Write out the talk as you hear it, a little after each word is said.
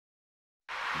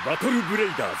バトルブレイ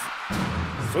ダー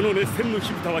ズ。その熱戦の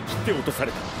火蓋は切って落とさ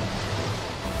れた。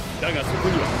だがそこ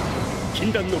には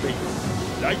禁断のベイ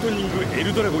ライトニングエ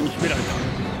ルドラゴンに秘められ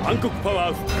た暗黒パ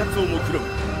ワー復活を目論む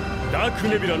ダーク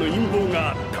ネビュラの陰謀が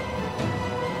あった。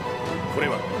これ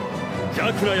は邪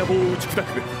悪な野望を打ち砕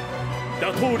くべく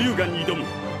打倒龍眼に挑む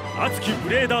熱きブ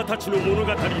レーダーたちの物語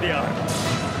である。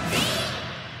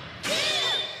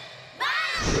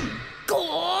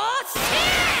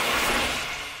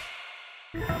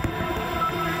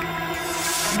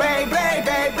ベイブレイベ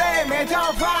イブレイメタ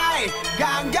ルファイ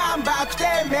ガンガンバク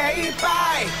転目いっぱ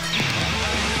い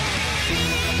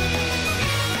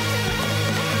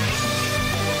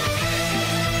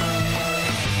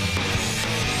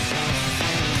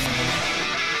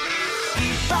一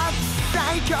発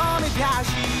最強目指し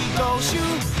同種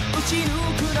打ち抜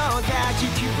くのが地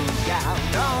球が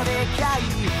どでかい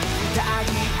歌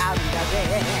にあるんだぜ。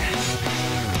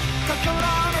心の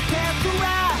鉄は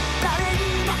誰に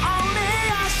も折れ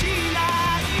やしな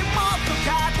いもっと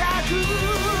固く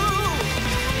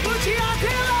打ち当て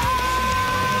ろ。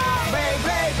ベイブ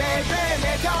レイベイブレイメ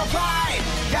タルファイ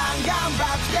ガンガンバ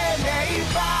ク転目いっ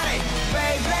ぱいベ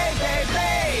イブレイベイブレ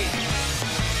イ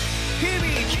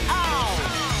響き合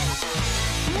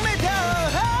うメタル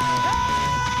ファイ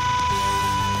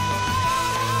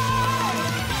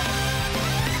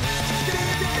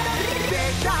絶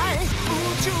対宇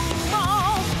宙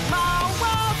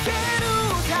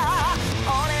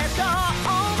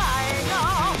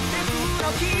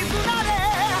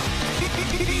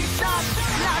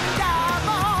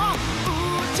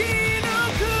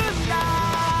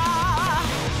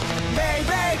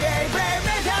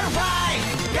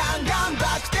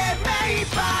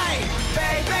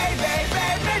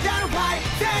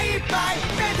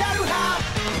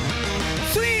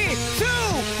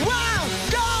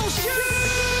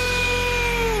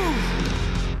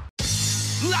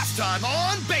Last time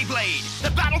on Beyblade, the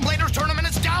Battlebladers tournament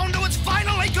is down to its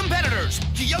final 8 competitors.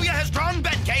 Kyoya has drawn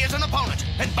Benkei as an opponent,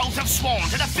 and both have sworn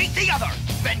to defeat the other.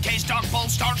 Benkei's Dark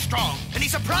Bolt starts strong, and he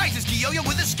surprises Kyoya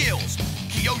with his skills.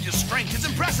 Kyoya's strength is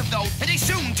impressive though, and he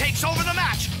soon takes over the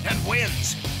match and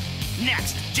wins.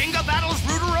 Next, Jinga battles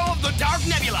Rudero of the Dark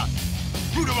Nebula.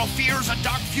 Rudero fears a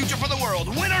dark future for the world,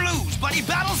 win or lose, but he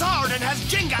battles hard and has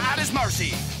Jinga at his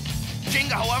mercy.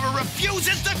 Jinga, however,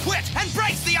 refuses to quit and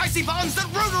breaks the icy bonds that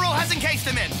Rudero has encased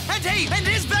him in. And he and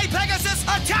his Bay Pegasus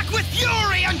attack with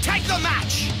fury and take the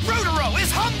match. Rudero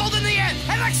is humbled in the end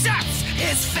and accepts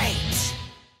his fate.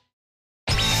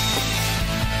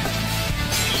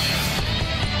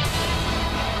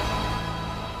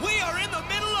 We are in the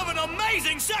middle of an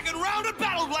amazing second round of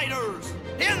Battlebladers.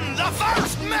 In the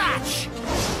first match,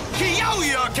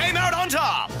 Kyoya came out on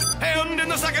top. And in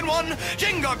the second one,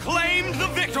 Jinga claimed the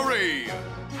victory.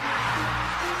 Yeah!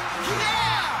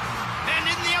 And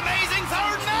in the amazing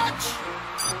third match,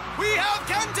 we have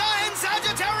Kenta and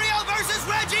Sagittariel versus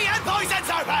Reggie and Poison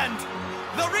Serpent.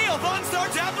 The real fun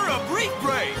starts after a brief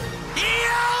break.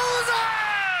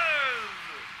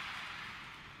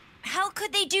 How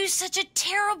could they do such a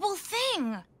terrible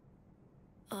thing?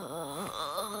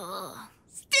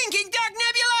 Stinking Dark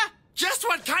Nebula! Just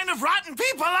what kind of rotten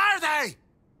people are they?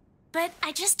 But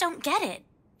I just don't get it.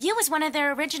 You was one of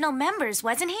their original members,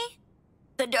 wasn't he?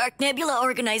 The Dark Nebula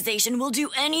organization will do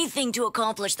anything to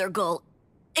accomplish their goal.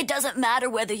 It doesn't matter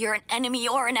whether you're an enemy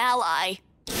or an ally.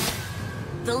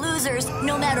 The losers,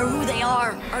 no matter who they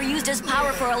are used as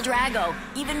power for El Drago,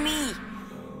 even me.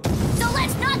 So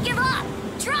let's not give up!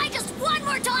 Try just one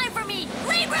more time for me,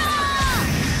 Libra!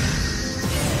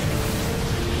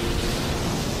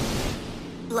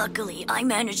 Luckily, I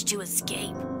managed to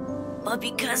escape. But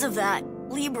because of that,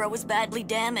 Libra was badly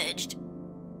damaged.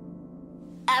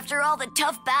 After all the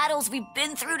tough battles we've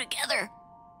been through together,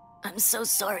 I'm so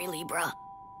sorry, Libra.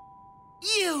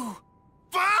 You!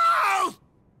 Bow!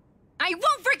 I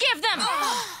won't forgive them!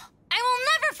 I will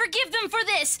never forgive them for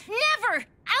this! Never!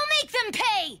 I'll make them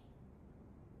pay!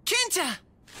 Kenta!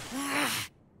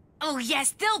 Oh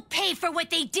yes, they'll pay for what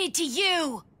they did to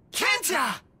you!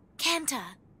 Kenta! Kenta.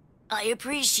 I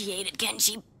appreciate it,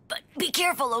 Kenshi, but be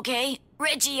careful, okay?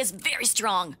 Reggie is very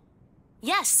strong.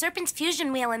 Yes, Serpent's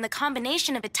fusion wheel and the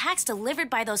combination of attacks delivered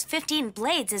by those 15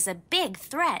 blades is a big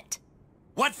threat.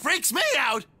 What freaks me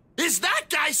out is that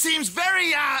guy seems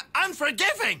very,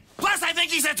 unforgiving. Plus, I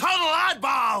think he's a total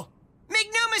oddball.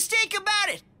 Make no mistake about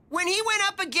it. When he went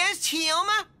up against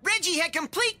Hyoma, Reggie had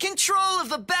complete control of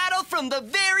the battle from the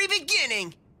very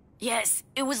beginning. Yes,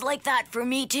 it was like that for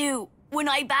me too. When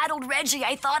I battled Reggie,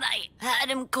 I thought I had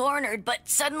him cornered, but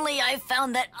suddenly I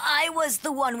found that I was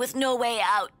the one with no way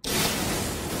out.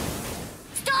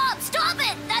 Stop! Stop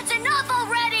it! That's enough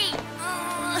already!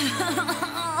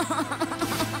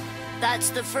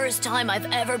 That's the first time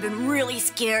I've ever been really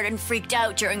scared and freaked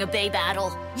out during a Bay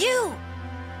battle.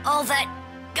 All that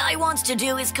guy wants to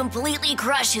do is completely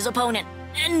crush his opponent.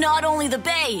 And not only the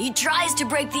Bay, he tries to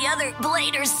break the other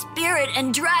Blader's spirit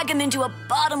and drag him into a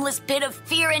bottomless pit of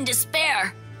fear and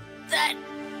despair.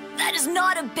 That is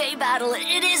not a Bay battle,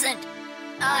 it isn't.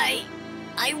 I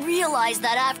realized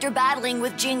that after battling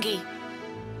with Jingy.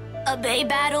 A Bay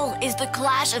battle is the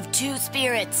clash of two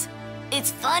spirits.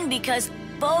 It's fun because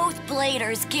both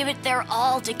Bladers give it their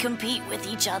all to compete with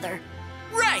each other.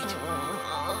 Right!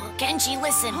 Kenshi,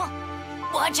 listen.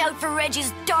 Watch out for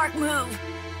Reggie's dark move.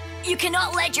 You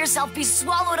cannot let yourself be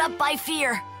swallowed up by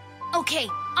fear. Okay,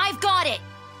 I've got it.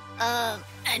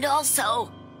 And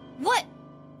also... What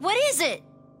is it?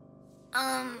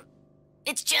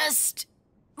 It's just...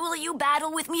 Will you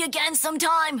battle with me again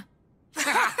sometime?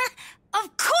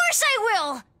 Of course I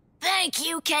will! Thank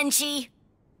you, Kenshi.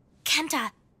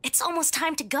 Kenta, it's almost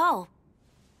time to go.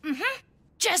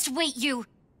 Just wait, you.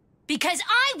 Because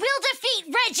I will defeat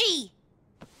Reggie!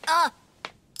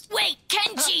 Wait,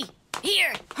 Kenshi!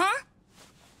 Here! Huh?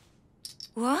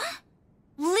 What?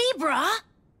 Libra?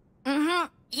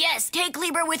 Yes, take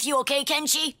Libra with you, okay,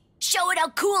 Kenshi? Show it how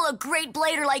cool a great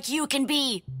blader like you can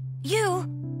be.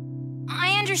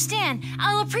 I understand.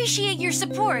 I'll appreciate your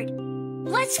support.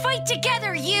 Let's fight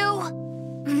together, you!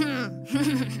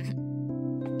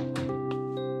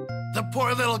 The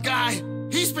poor little guy.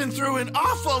 He's been through an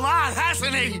awful lot,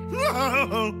 hasn't he?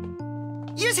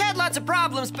 You've had lots of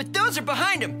problems, but those are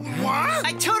behind him. What?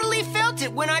 I totally felt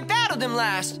it when I battled him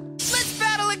last. Let's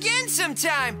battle again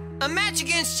sometime. A match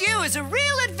against you is a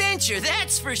real adventure,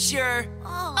 that's for sure.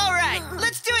 All right,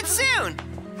 let's do it soon.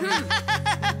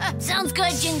 Sounds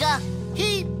good, Jinga.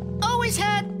 He always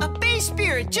had a Bay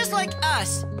spirit, just like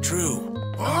us. True.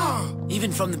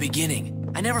 Even from the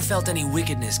beginning, I never felt any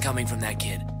wickedness coming from that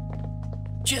kid.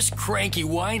 Just cranky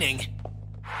whining.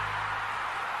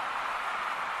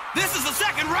 This is the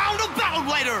second round of Battle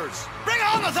Bladers! Bring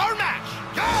on the third match!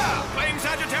 Yeah! Playing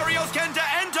Sagittarius Kenta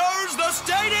enters the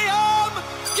stadium!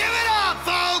 Give it up,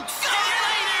 folks!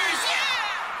 Bladers,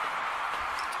 yeah!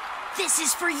 This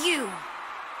is for you.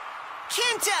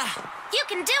 Kenta, You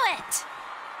can do it!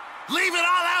 Leave it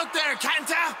all out there,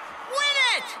 Kenta! win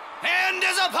it! And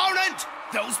his opponent!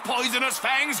 Those poisonous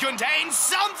fangs contain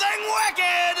something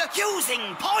wicked!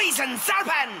 Using Poison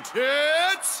Serpent!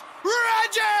 It's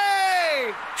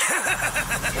Reggie!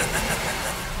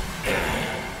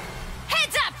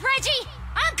 Heads up, Reggie!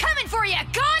 I'm coming for you,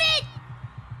 got it?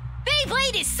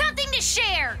 Beyblade is something to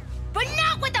share, but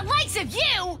not with the likes of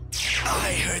you!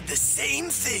 I heard the same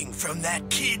thing from that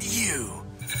kid you.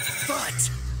 But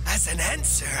as an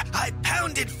answer, I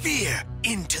pounded fear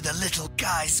into the little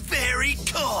guy's very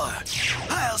core.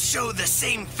 I'll show the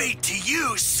same fate to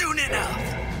you soon enough.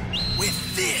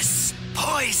 With this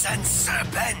Poison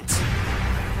Serpent.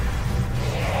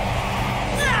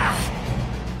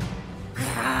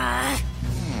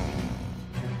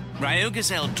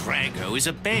 Ryoga's El Drago is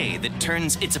a bay that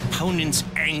turns its opponent's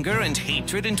anger and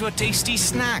hatred into a tasty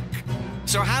snack.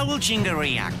 So how will Jinga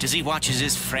react as he watches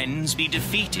his friends be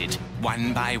defeated,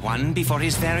 one by one, before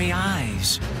his very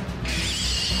eyes?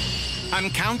 I'm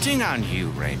counting on you,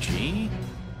 Reggie.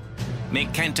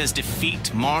 Make Kenta's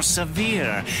defeat more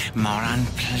severe, more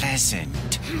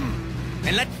unpleasant.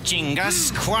 And let Jinga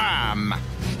squirm.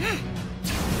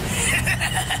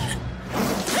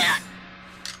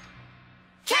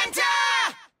 Kenta!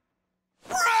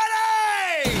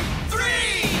 Ready! 3,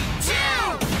 2...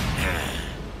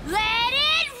 Let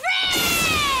it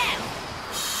rip!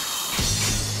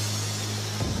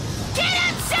 Get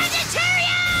up,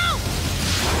 Sagittario!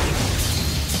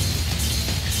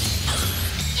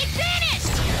 It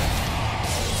vanished!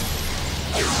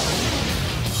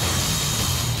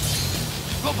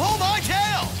 Well, pull my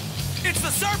tail! It's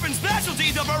the Serpent's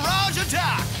specialty, the barrage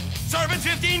attack! Serpent's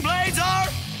 15 blades are...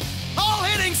 all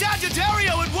hitting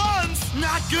Sagittario at once!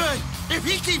 Not good. If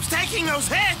he keeps taking those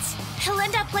hits. He'll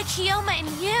end up like Hyoma and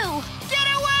you. Get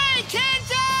away,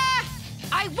 Kenta!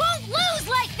 I won't lose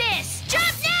like this!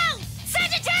 Jump now!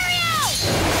 Sagittario!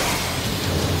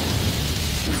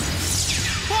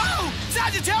 Whoa!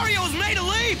 Sagittario has made a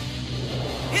leap!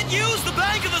 It used the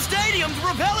bank of the stadium to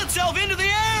propel itself into the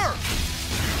air!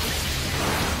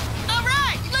 All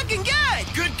right, looking good.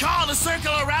 Good call to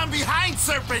circle around behind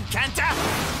Serpent, Kenta.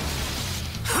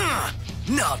 Huh,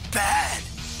 not bad.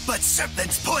 But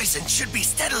Serpent's poison should be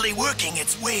steadily working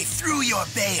its way through your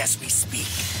bay as we speak.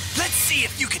 Let's see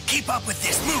if you can keep up with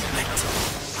this movement.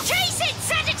 Chase it,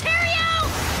 Sagittario!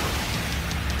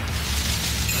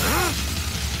 Huh?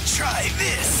 Try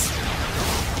this.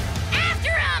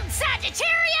 After him,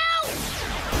 Sagittario!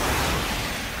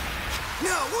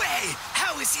 No way!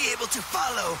 How is he able to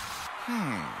follow?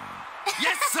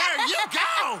 Yes, sir, you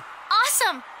go!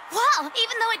 Awesome! Well,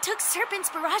 even though it took Serpent's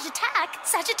barrage attack,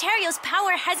 Sagittarios'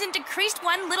 power hasn't decreased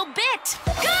one little bit.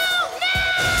 Go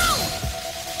now!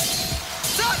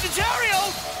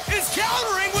 Sagittario is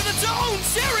countering with its own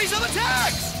series of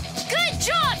attacks! Good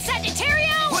job,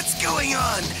 Sagittario! What's going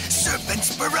on?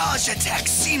 Serpent's barrage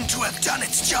attacks seem to have done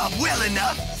its job well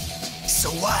enough. So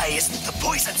why isn't the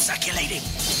poison circulating?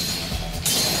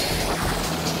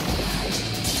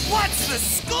 What's the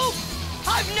scoop?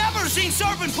 I've never seen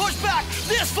Serpent push back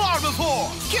this far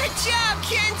before! Good job,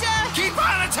 Kenta! Keep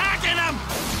on attacking him!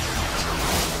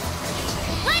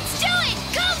 Let's do it!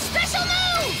 Go special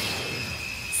move!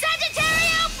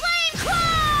 Sagittario Flame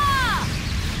Claw!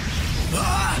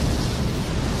 Ah!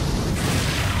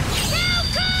 Now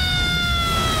go!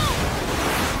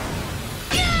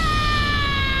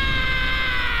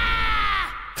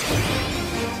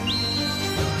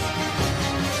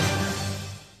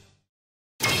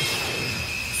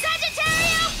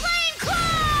 Sagittario Flame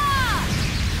Claw!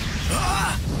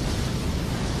 Ah!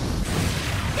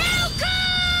 Now go!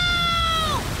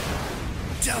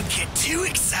 Don't get too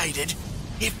excited.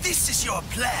 If this is your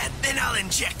plan, then I'll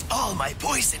inject all my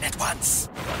poison at once.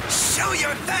 Show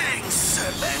your fangs,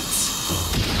 Serpent!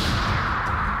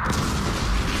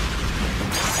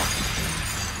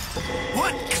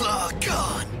 One claw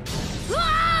gone.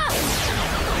 Ah!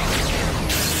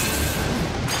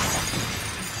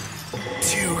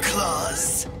 2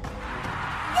 claws.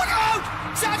 Look out!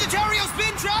 Sagittarios'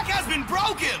 spin track has been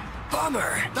broken!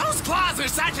 Bummer. Those claws are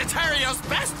Sagittarios'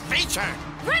 best feature!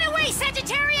 Run away,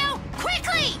 Sagittario!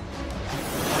 Quickly!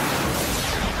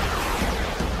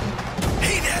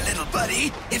 Hey there, little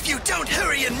buddy. If you don't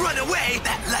hurry and run away,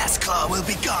 that last claw will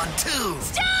be gone too.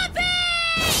 Stop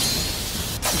it!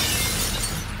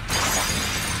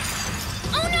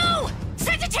 Oh no!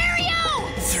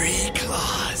 Sagittario! 3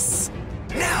 claws.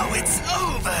 Now it's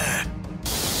over.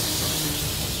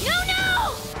 No,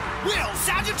 no! Will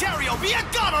Sagittario be a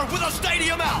gunner with a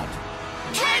stadium out?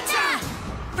 Kenta!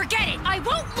 Forget it! I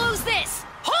won't lose this!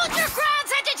 Hold your ground,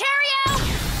 Sagittario!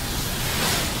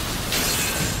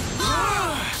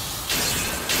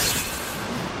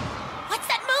 What's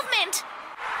that movement?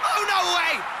 Oh, no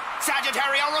way!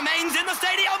 Sagittario remains in the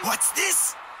stadium! What's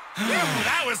this?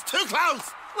 That was too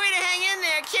close! Way to hang in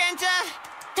there, Kenta!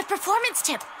 The performance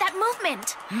tip, that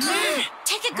movement.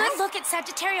 Take a good look at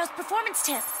Sagittarios' performance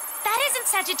tip. That isn't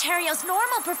Sagittarios'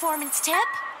 normal performance tip.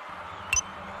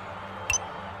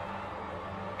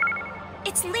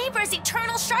 It's Libra's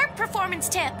Eternal Sharp performance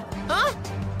tip. Huh?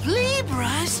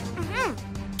 Libras?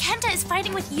 Kenta is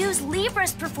fighting with Yu's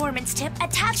Libra's performance tip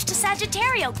attached to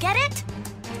Sagittario, get it?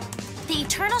 The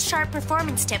Eternal Sharp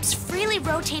performance tip's freely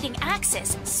rotating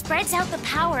axis spreads out the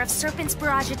power of Serpent's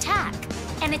barrage attack,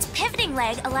 and its pivoting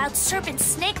leg allowed Serpent's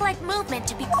snake-like movement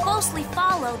to be closely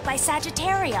followed by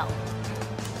Sagittario.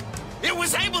 It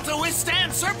was able to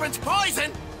withstand Serpent's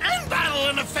poison and battle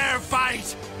in a fair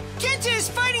fight! Kenta is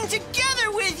fighting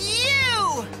together with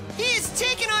you! He is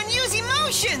taking on Yu's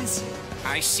emotions!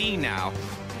 I see now.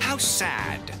 How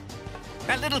sad.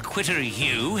 That little quitter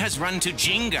Hugh has run to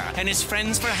Jinga and his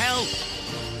friends for help.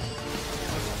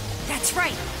 That's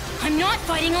right. I'm not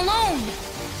fighting alone.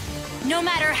 No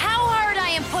matter how hard I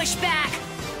am pushed back,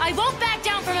 I won't back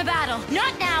down from a battle.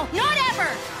 Not now, not ever.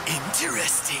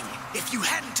 Interesting. If you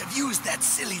hadn't have used that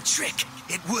silly trick,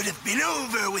 it would have been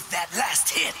over with that last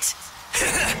hit.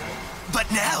 But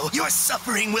now, your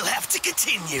suffering will have to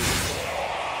continue.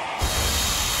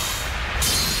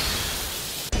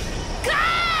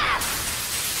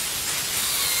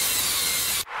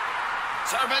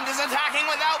 Serpent is attacking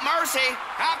without mercy.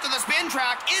 After the spin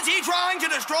track, is he trying to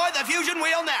destroy the fusion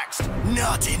wheel next?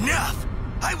 Not enough.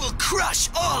 I will crush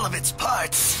all of its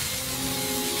parts.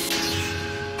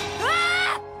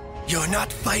 Ah! You're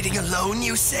not fighting alone,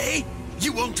 you say?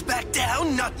 You won't back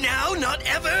down? Not now, not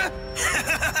ever?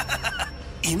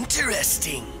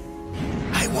 Interesting.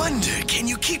 I wonder, can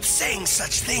you keep saying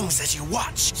such things as you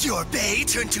watch your bay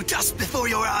turn to dust before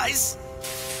your eyes?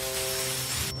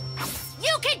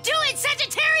 You can do it,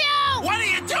 Sagittario! What are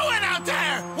you doing out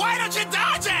there? Why don't you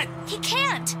dodge it? He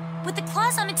can't. With the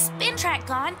claws on its spin track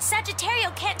gone,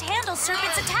 Sagittario can't handle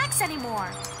Serpent's attacks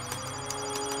anymore.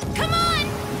 Come on!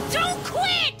 Don't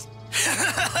quit!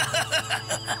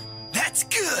 That's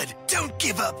good. Don't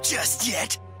give up just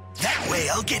yet. That way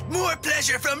I'll get more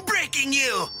pleasure from breaking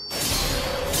you.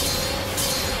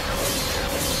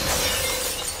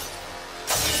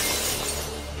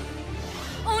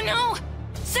 Oh no!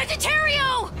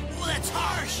 Sagittario! Well, that's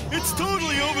harsh. It's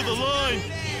totally over the line.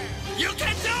 You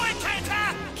can do it,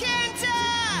 Kenta!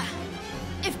 Kenta!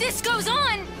 If this goes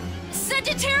on,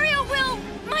 Sagittario will...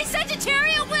 My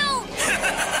Sagittario will...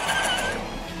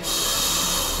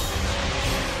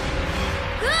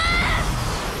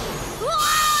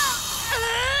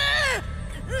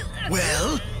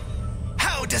 Well,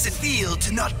 how does it feel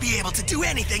to not be able to do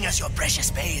anything as your precious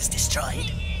bay is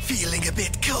destroyed? Feeling a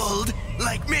bit cold?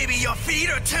 Like maybe your feet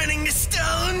are turning to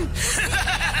stone?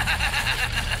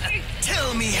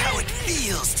 Tell me how it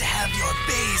feels to have your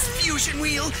bay's fusion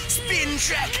wheel, spin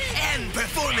track, and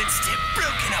performance tip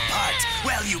broken apart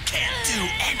while you can't do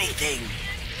anything.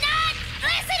 Not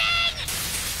listening!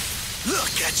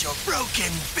 Look at your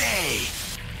broken bay.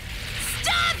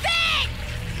 Stop it!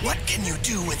 What can you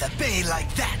do with a bay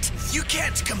like that? You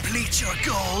can't complete your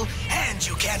goal, and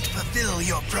you can't fulfill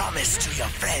your promise to your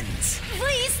friends.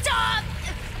 Please stop!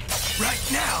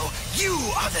 Right now, you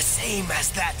are the same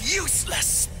as that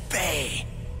useless bay.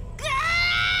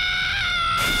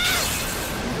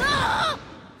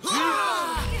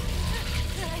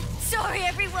 Sorry,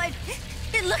 everyone.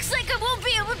 It looks like I won't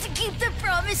be able to keep the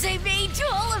promise I made to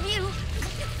all of you.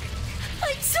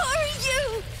 I'm sorry,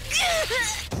 you.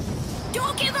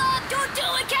 Don't give up! Don't do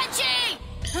it, Kenshi!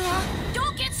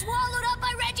 Don't get swallowed up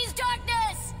by Reggie's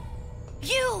darkness!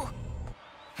 You!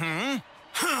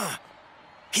 Huh.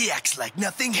 He acts like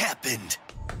nothing happened.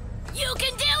 You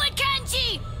can do it,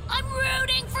 Kenshi! I'm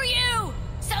rooting for you!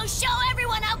 So show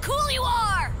everyone how cool you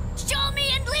are! Show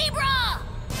me and Libra!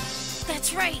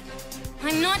 That's right.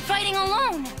 I'm not fighting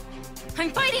alone.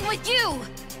 I'm fighting with you.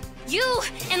 You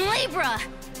and Libra.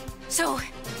 So,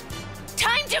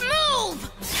 time to move!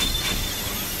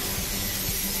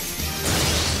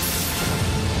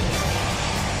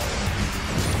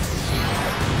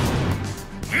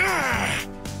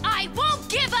 I won't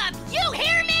give up! You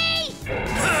hear me?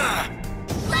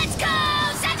 Let's go,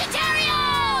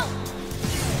 Sagittario!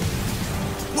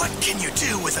 What can you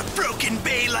do with a broken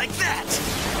bay like that?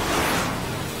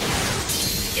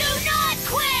 Do not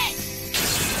quit!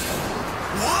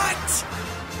 What?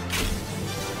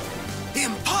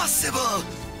 Impossible!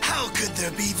 How could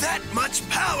there be that much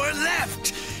power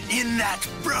left in that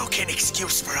broken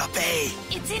excuse for a bay?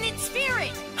 It's in its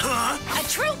spirit. Huh? A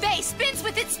true bay spins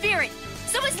with its spirit.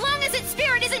 So as long as its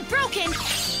spirit isn't broken,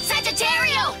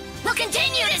 Sagittario will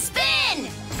continue to spin!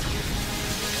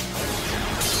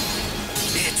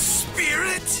 Its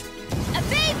spirit? A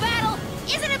bay battle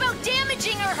isn't about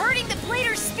damaging or hurting the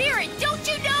player's spirit. Don't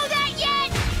you know that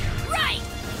yet? Right!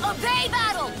 A bay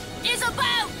battle is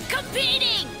about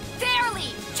competing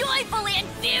fairly, joyfully, and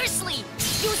fiercely,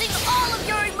 using all of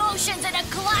your emotions in a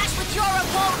clash with your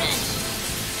opponent.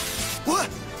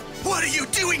 What are you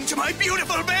doing to my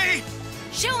beautiful bay?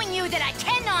 Showing you that I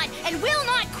cannot and will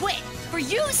not quit. For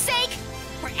you's sake,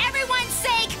 for everyone's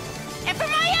sake, and for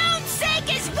my own sake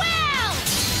as well!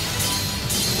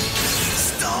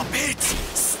 Stop it!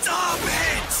 Stop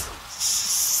it!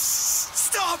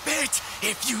 Stop it!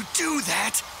 If you do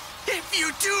that,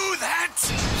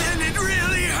 then it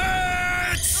really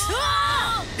hurts!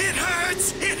 Oh! It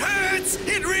hurts! It hurts!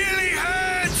 It really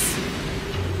hurts!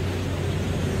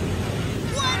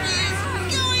 What is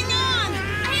going on?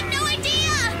 I have no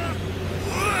idea!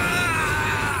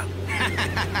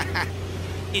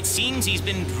 It seems he's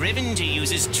been driven to use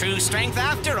his true strength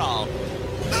after all.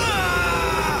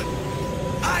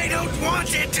 I don't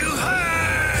want it to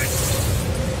hurt!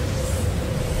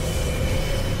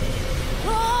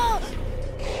 Oh!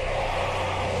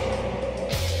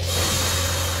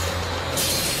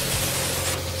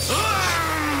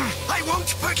 I won't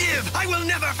forgive! I will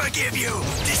never forgive you!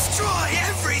 Destroy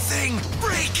everything!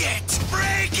 Break it!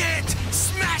 Break it!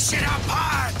 Smash it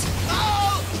apart!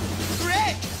 Oh!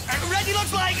 Reggie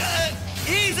looks like,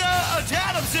 he's a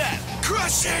tad upset.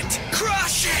 Crush it!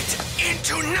 Crush it!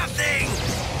 Into nothing!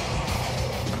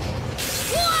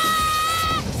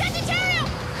 Whoa! Sagittario!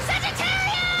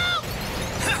 Sagittario!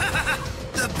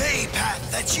 The bay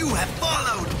path that you have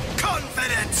followed!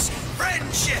 Confidence!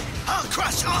 Friendship! I'll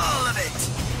crush all of it!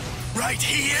 Right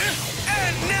here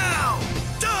and now!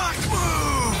 Dark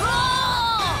move!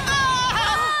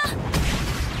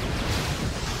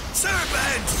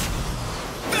 Serpent!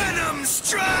 Venom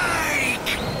strike!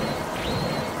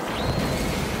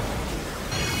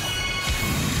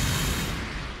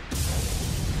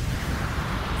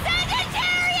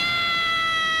 Sagittario!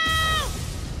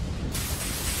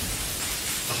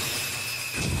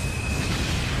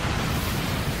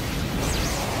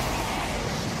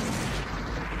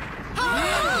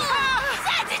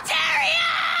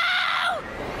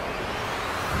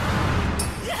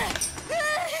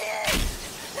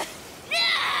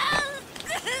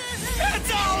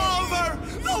 It's all over!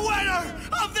 The winner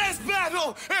of this battle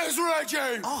is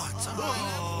Reggie! Oh, it's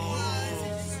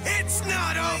It's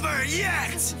not over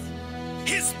yet!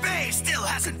 His bay still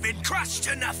hasn't been crushed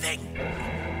to nothing.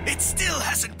 It still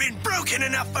hasn't been broken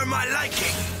enough for my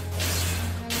liking.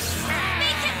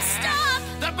 Make him stop!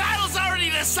 The battle's already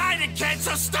decided, kid,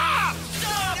 so stop!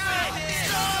 Stop it!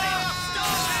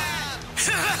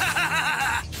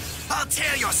 Stop! I'll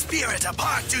tear your spirit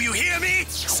apart, do you hear me?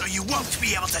 So you won't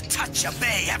be able to touch a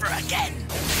bay ever again.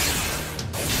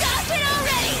 Stop it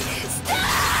already!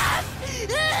 Stop!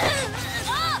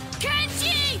 Oh,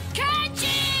 Kenji!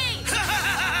 Kenji!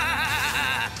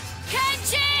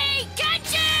 Kenji!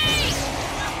 Kenji!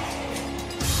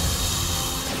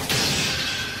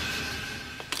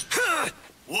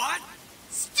 What?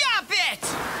 Stop it!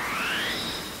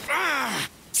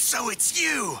 So it's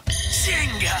you,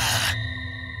 Jinga!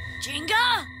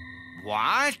 Jinga?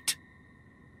 What?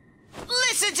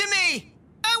 Listen to me!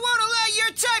 I won't allow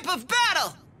your type of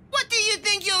battle! What do you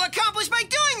think you'll accomplish by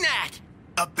doing that?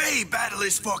 A bay battle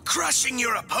is for crushing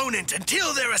your opponent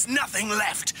until there is nothing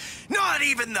left. Not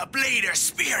even the blader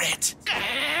spirit.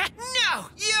 No,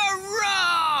 you're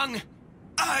wrong!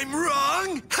 I'm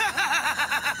wrong?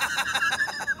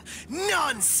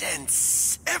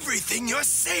 Nonsense! Everything you're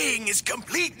saying is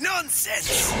complete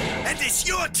nonsense! And it's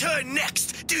your turn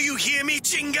next! Do you hear me,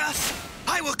 Jinga?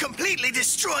 I will completely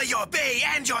destroy your bay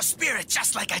and your spirit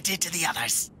just like I did to the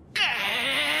others.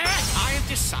 I have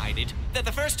decided that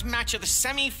the first match of the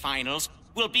semi-finals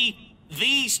will be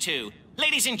these two.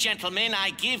 Ladies and gentlemen,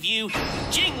 I give you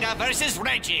Jinga versus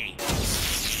Reggie.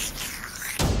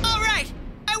 All right,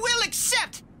 I will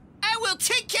accept. I will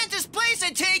take Kenta's place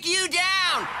and take you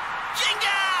down.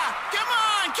 Jinga! Come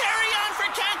on, carry on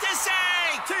for Kenta's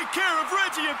sake! Take care of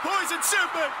Reggie and Poison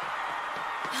Serpent!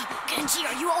 Kenji,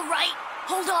 are you all right?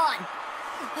 Hold on.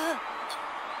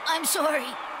 I'm sorry.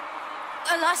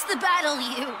 I lost the battle,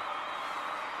 you.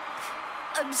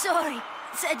 I'm sorry,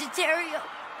 Sagittario.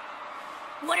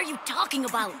 What are you talking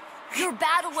about? Your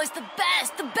battle was the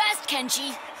best,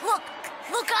 Kenji.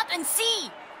 Look up and see.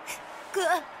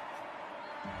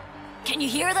 Can you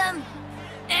hear them?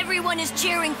 Everyone is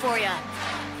cheering for you.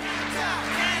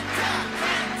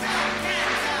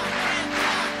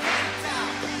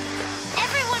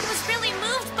 Everyone was really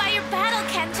moved by your battle,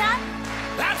 Kenta.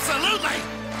 Absolutely!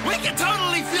 We can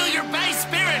totally feel your bay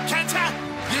spirit, Kenta!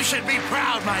 You should be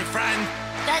proud, my friend.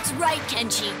 That's right,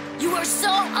 Kenji. You are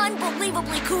so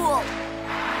unbelievably cool.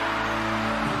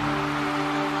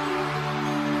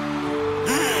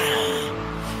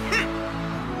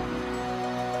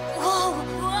 Whoa!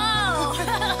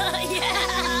 Yeah!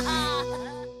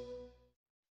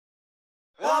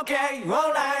 Okay,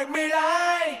 alright, 未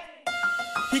来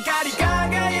光り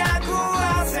輝く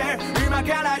汗今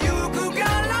から行くか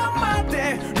ら待って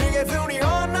逃げずに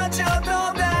ほんのちょっと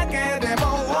だけでも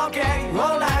Okay,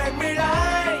 alright, 未来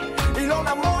いろん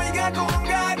な思いがこん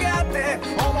ががって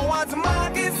思わず負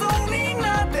けそうに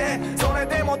なってそれ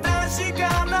でも確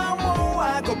かなもん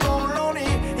は心に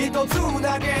一つ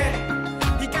だけ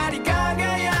光り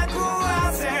輝く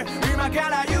汗今か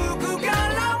ら行くか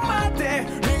ら待って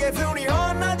逃げずに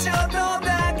ほんのちょっと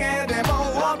だけでも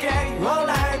Okay,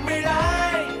 alright, 未来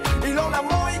いろんな思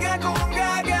いがこん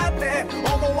ががって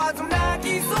思わず泣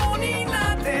きそうに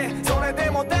なってそれで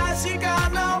も確か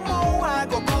なもんは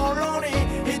心に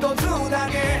一つだ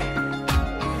け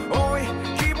おい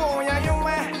希望や夢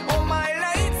お前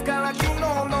らいつから昨日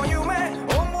の夢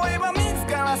思えば自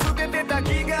ら捨ててた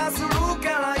気がする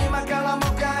から今から迎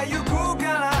え行くか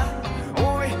ら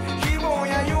おい希望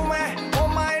や夢お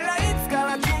前らいつか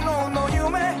ら昨日の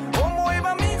夢思え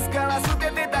ば自ら捨て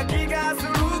てた気がす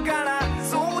るから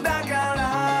そうだか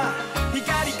ら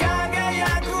光り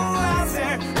輝く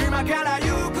汗今から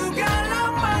行くか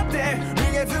ら待って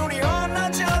逃げずにほんの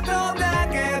ちょっとだ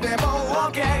けでも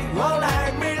Okay,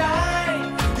 alright, 未来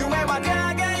夢は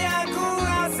輝く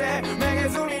汗めげ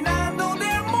ずに何度で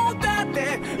もだっ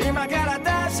て今から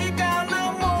確か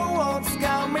なもんをつ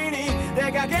かみに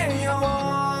出かけよう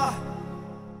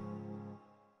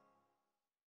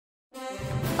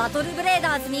バトルブレー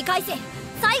ダーズ2回戦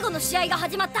最後の試合が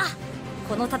始まった。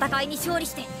この戦いに勝利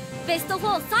してベスト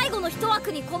4最後の一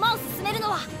枠に駒を進めるの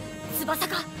は翼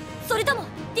かそれとも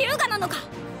龍河なのか。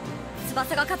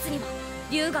翼が勝つには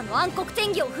龍河の暗黒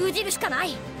天技を封じるしかな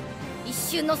い。一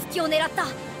瞬の隙を狙った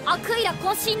アクイラ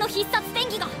渾身の必殺天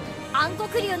技が暗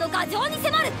黒竜の牙城に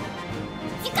迫る。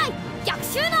次回逆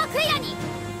襲のアクイラに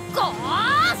ゴ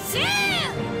ーシュ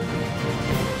ー